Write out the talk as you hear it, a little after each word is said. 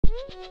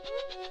Hope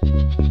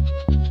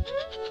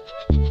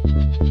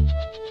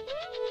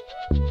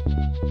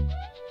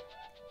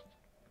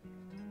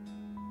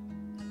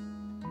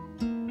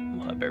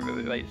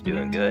everybody's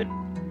doing good.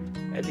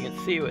 As you can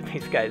see with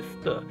these guys,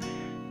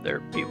 their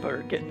pupa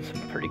are getting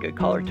some pretty good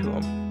color to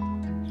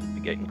them. Should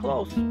be getting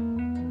close.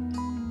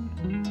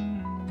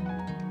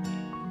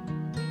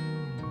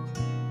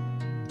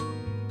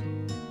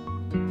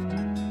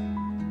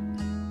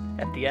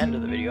 At the end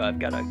of the video, I've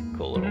got a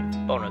cool little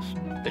bonus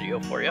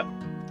video for you.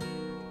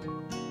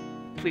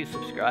 Please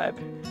subscribe.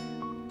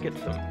 Get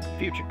some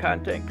future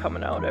content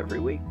coming out every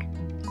week.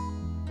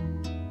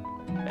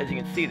 As you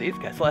can see, these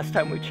guys, last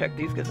time we checked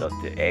these guys out,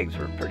 the eggs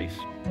were pretty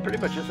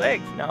much just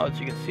eggs. Now, as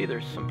you can see,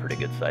 there's some pretty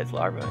good sized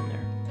larvae in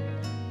there.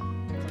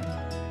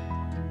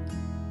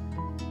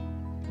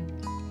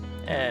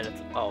 And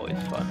it's always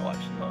fun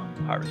watching the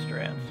harvester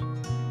ants,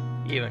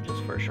 even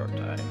just for a short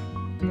time.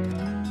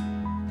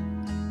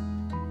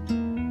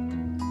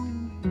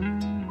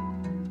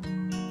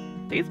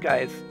 These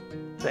guys,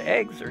 the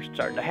eggs are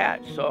starting to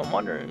hatch, so I'm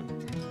wondering,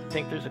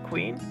 think there's a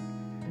queen?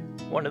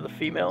 One of the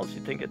females? You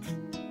think it's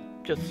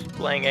just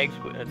laying eggs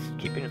when it's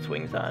keeping its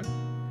wings on?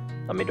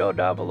 Let me know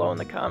down below in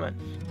the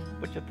comments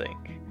what you think.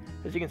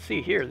 As you can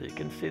see here, you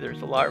can see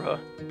there's a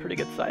larva, pretty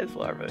good sized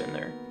larva in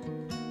there.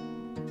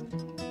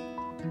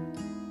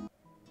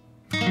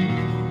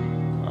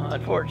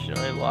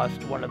 Unfortunately, I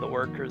lost one of the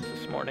workers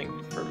this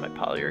morning for my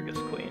Polyergus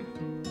queen.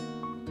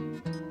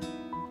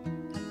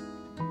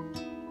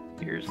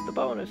 Here's the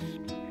bonus.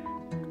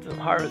 Some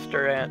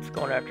harvester ants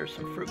going after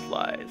some fruit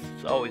flies.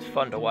 It's always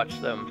fun to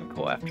watch them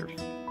go after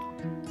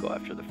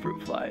the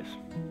fruit flies.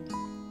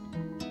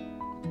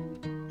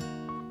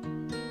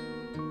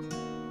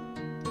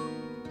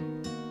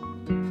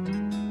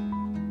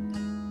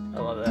 I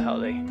love that how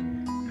they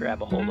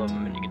grab a hold of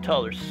them and you can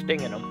tell they're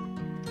stinging them.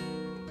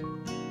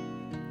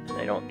 And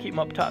they don't keep them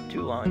up top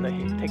too long. They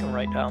take them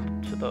right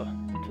down to the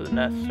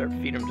nest, start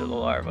feeding them to the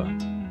larva.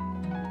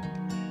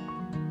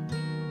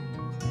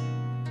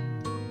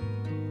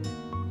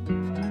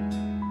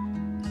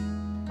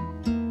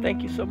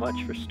 Thank you so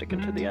much for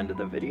sticking to the end of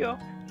the video.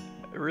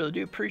 I really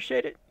do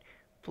appreciate it.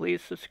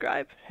 Please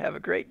subscribe. Have a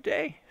great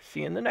day.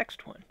 See you in the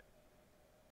next one.